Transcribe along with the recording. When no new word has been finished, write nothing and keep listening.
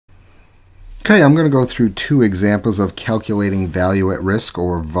Okay, I'm going to go through two examples of calculating value at risk,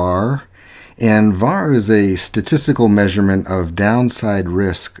 or VaR. And VaR is a statistical measurement of downside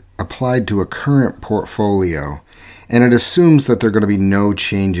risk applied to a current portfolio. And it assumes that there are going to be no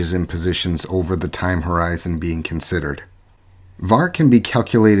changes in positions over the time horizon being considered. VaR can be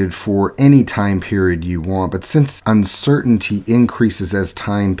calculated for any time period you want, but since uncertainty increases as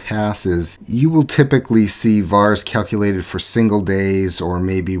time passes, you will typically see VaRs calculated for single days, or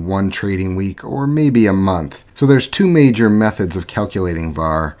maybe one trading week, or maybe a month. So there's two major methods of calculating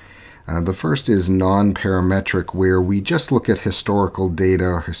VaR. The first is non-parametric, where we just look at historical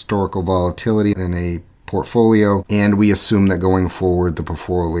data, historical volatility in a portfolio, and we assume that going forward the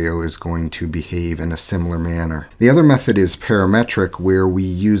portfolio is going to behave in a similar manner. The other method is parametric, where we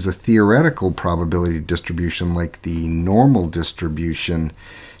use a theoretical probability distribution like the normal distribution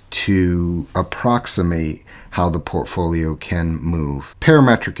to approximate how the portfolio can move.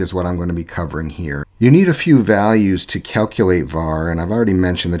 Parametric is what I'm going to be covering here. You need a few values to calculate VaR, and I've already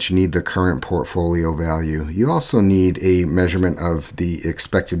mentioned that you need the current portfolio value. You also need a measurement of the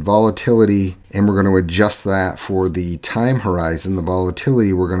expected volatility, and we're going to adjust that for the time horizon. The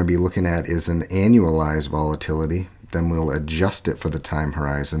volatility we're going to be looking at is an annualized volatility. Then we'll adjust it for the time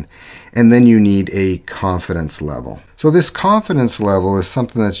horizon. And then you need a confidence level. So this confidence level is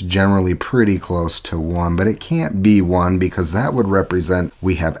something that's generally pretty close to 1, but it can't be 1 because that would represent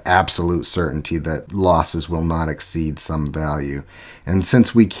we have absolute certainty that losses will not exceed some value. And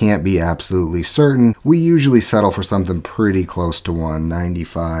since we can't be absolutely certain, we usually settle for something pretty close to 1.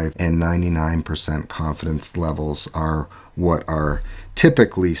 95 and 99% confidence levels are what are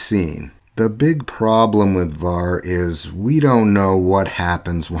typically seen. The big problem with VaR is we don't know what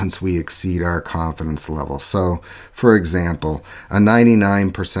happens once we exceed our confidence level. So, for example, a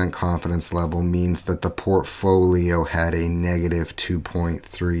 99% confidence level means that the portfolio had a negative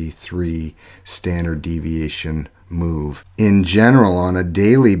 2.33 standard deviation move. In general, on a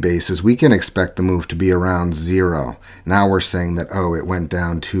daily basis, we can expect the move to be around 0. Now we're saying that, oh, it went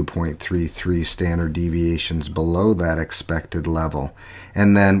down 2.33 standard deviations below that expected level.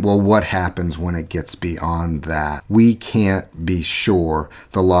 And then, well, what happens when it gets beyond that? We can't be sure.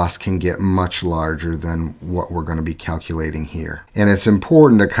 The loss can get much larger than what we're going to be calculating here. And it's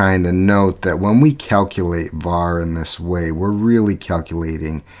important to kind of note that when we calculate VaR in this way, we're really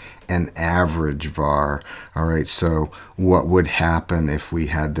calculating an average VaR. All right, so what would happen if we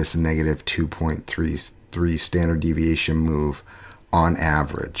had this negative 2.33 standard deviation move on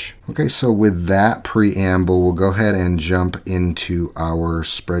average? Okay, so with that preamble, we'll go ahead and jump into our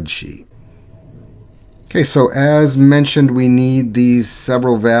spreadsheet. Okay, so as mentioned, we need these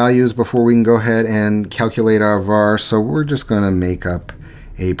several values before we can go ahead and calculate our VaR. So we're just going to make up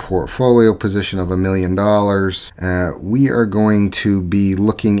a portfolio position of $1 million. We are going to be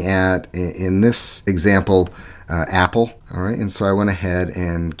looking at, in this example, Apple. All right, and so I went ahead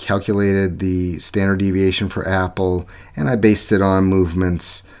and calculated the standard deviation for Apple, and I based it on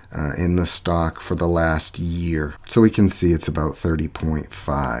movements in the stock for the last year. So we can see it's about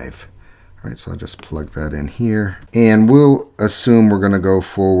 30.5. All right, so I'll just plug that in here. And we'll assume we're going to go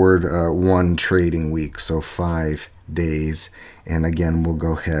forward one trading week, so 5 days. And again, we'll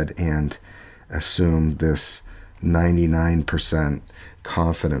go ahead and assume this 99%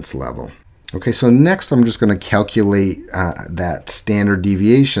 confidence level. Okay, so next I'm just going to calculate that standard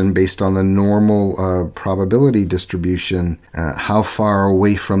deviation based on the normal probability distribution. How far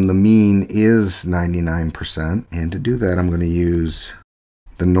away from the mean is 99%? And to do that, I'm going to use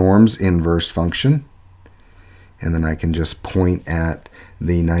the NORMS inverse function. And then I can just point at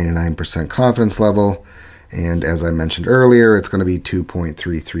the 99% confidence level. And as I mentioned earlier, it's going to be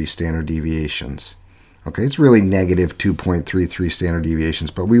 2.33 standard deviations. Okay, it's really negative 2.33 standard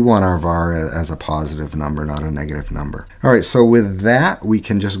deviations, but we want our VaR as a positive number, not a negative number. All right, so with that, we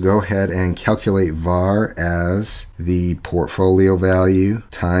can just go ahead and calculate VaR as the portfolio value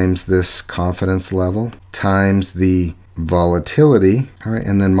times this confidence level times the volatility, all right,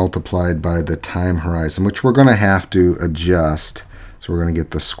 and then multiplied by the time horizon, which we're going to have to adjust. So we're going to get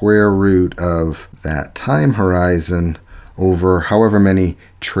the square root of that time horizon over however many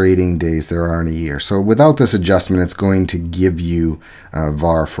trading days there are in a year. So without this adjustment, it's going to give you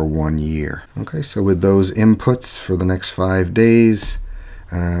VaR for 1 year. Okay, so with those inputs for the next 5 days,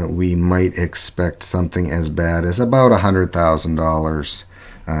 we might expect something as bad as about $100,000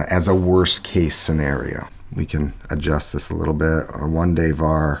 as a worst case scenario. We can adjust this a little bit. A 1-day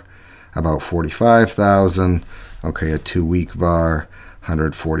VaR, about 45,000. Okay, a 2-week VaR,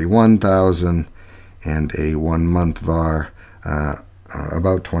 141,000, and a 1-month VaR,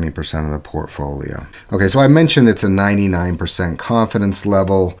 about 20% of the portfolio. Okay, so I mentioned it's a 99% confidence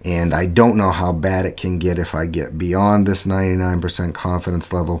level, and I don't know how bad it can get if I get beyond this 99%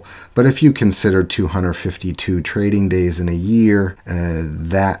 confidence level, but if you consider 252 trading days in a year,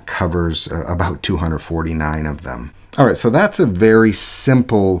 that covers about 249 of them. All right, so that's a very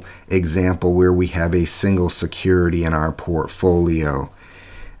simple example where we have a single security in our portfolio.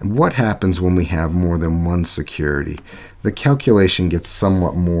 And what happens when we have more than one security? The calculation gets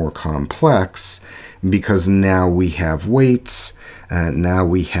somewhat more complex because now we have weights, now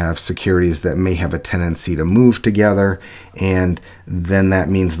we have securities that may have a tendency to move together, and then that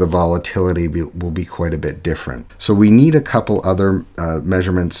means the volatility will be quite a bit different. So we need a couple other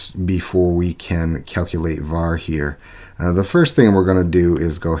measurements before we can calculate VaR here. The first thing we're going to do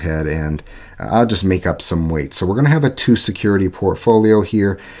is go ahead and I'll just make up some weights. So we're going to have a 2-security portfolio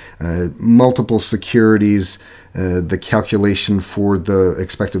here, multiple securities. The calculation for the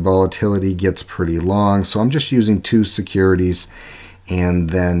expected volatility gets pretty long, so I'm just using 2 securities, and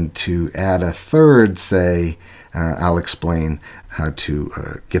then to add a third, say, I'll explain how to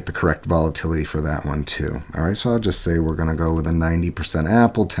get the correct volatility for that one too. All right, so I'll just say we're going to go with a 90%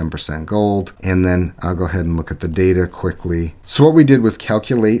 Apple, 10% gold, and then I'll go ahead and look at the data quickly. So what we did was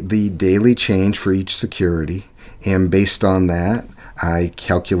calculate the daily change for each security, and based on that, I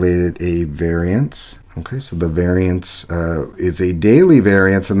calculated a variance. Okay, so the variance is a daily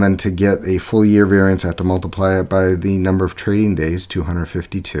variance, and then to get a full year variance, I have to multiply it by the number of trading days,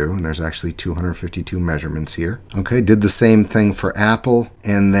 252, and there's actually 252 measurements here. Okay, did the same thing for Apple,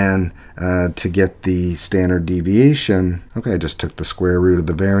 and then to get the standard deviation, okay, I just took the square root of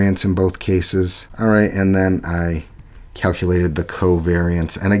the variance in both cases. All right, and then I calculated the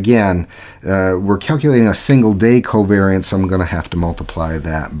covariance, and again we're calculating a single day covariance, so I'm going to have to multiply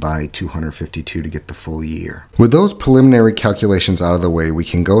that by 252 to get the full year. With those preliminary calculations out of the way, we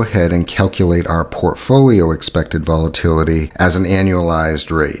can go ahead and calculate our portfolio expected volatility as an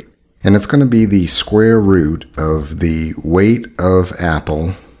annualized rate, and it's going to be the square root of the weight of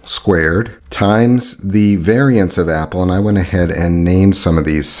Apple squared times the variance of Apple, and I went ahead and named some of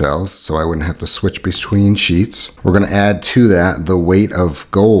these cells so I wouldn't have to switch between sheets. We're going to add to that the weight of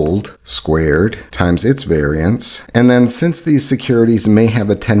gold squared times its variance, and then since these securities may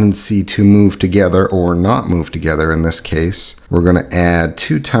have a tendency to move together or not move together in this case, we're going to add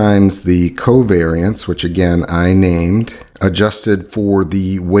 2 times the covariance, which again I named, adjusted for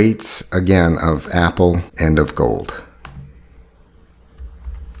the weights again of Apple and of gold.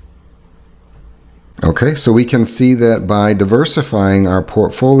 Okay, so we can see that by diversifying our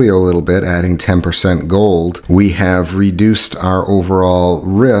portfolio a little bit, adding 10% gold, we have reduced our overall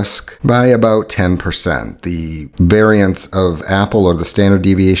risk by about 10%. The variance of Apple, or the standard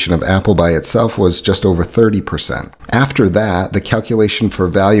deviation of Apple by itself, was just over 30%. After that, the calculation for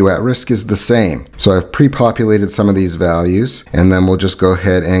value at risk is the same. So I've pre-populated some of these values, and then we'll just go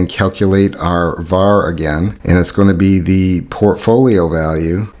ahead and calculate our VaR again, and it's going to be the portfolio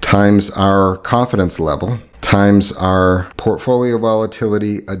value times our confidence level times our portfolio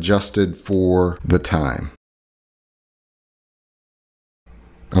volatility adjusted for the time.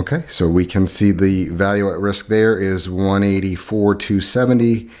 Okay, so we can see the value at risk there is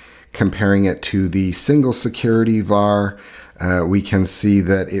 184,270. Comparing it to the single security VaR, we can see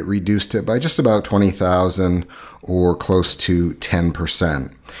that it reduced it by just about 20,000, or close to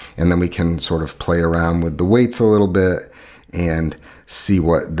 10%. And then we can sort of play around with the weights a little bit and see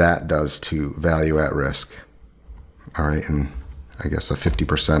what that does to value at risk. All right, and I guess a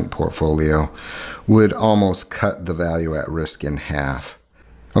 50% portfolio would almost cut the value at risk in half.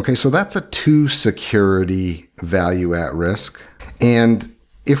 Okay, so that's a 2-security value at risk. And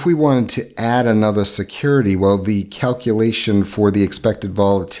if we wanted to add another security, well, the calculation for the expected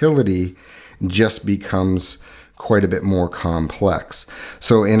volatility just becomes quite a bit more complex.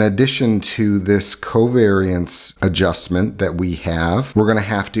 So in addition to this covariance adjustment that we have, we're going to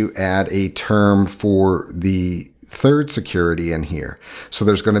have to add a term for the third security in here. So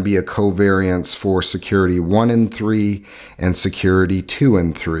there's going to be a covariance for security 1 and 3 and security 2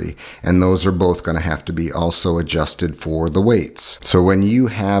 and 3. And those are both going to have to be also adjusted for the weights. So when you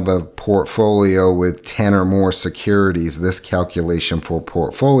have a portfolio with 10 or more securities, this calculation for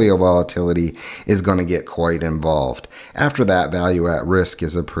portfolio volatility is going to get quite involved. After that, value at risk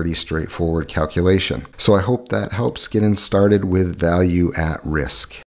is a pretty straightforward calculation. So I hope that helps getting started with value at risk.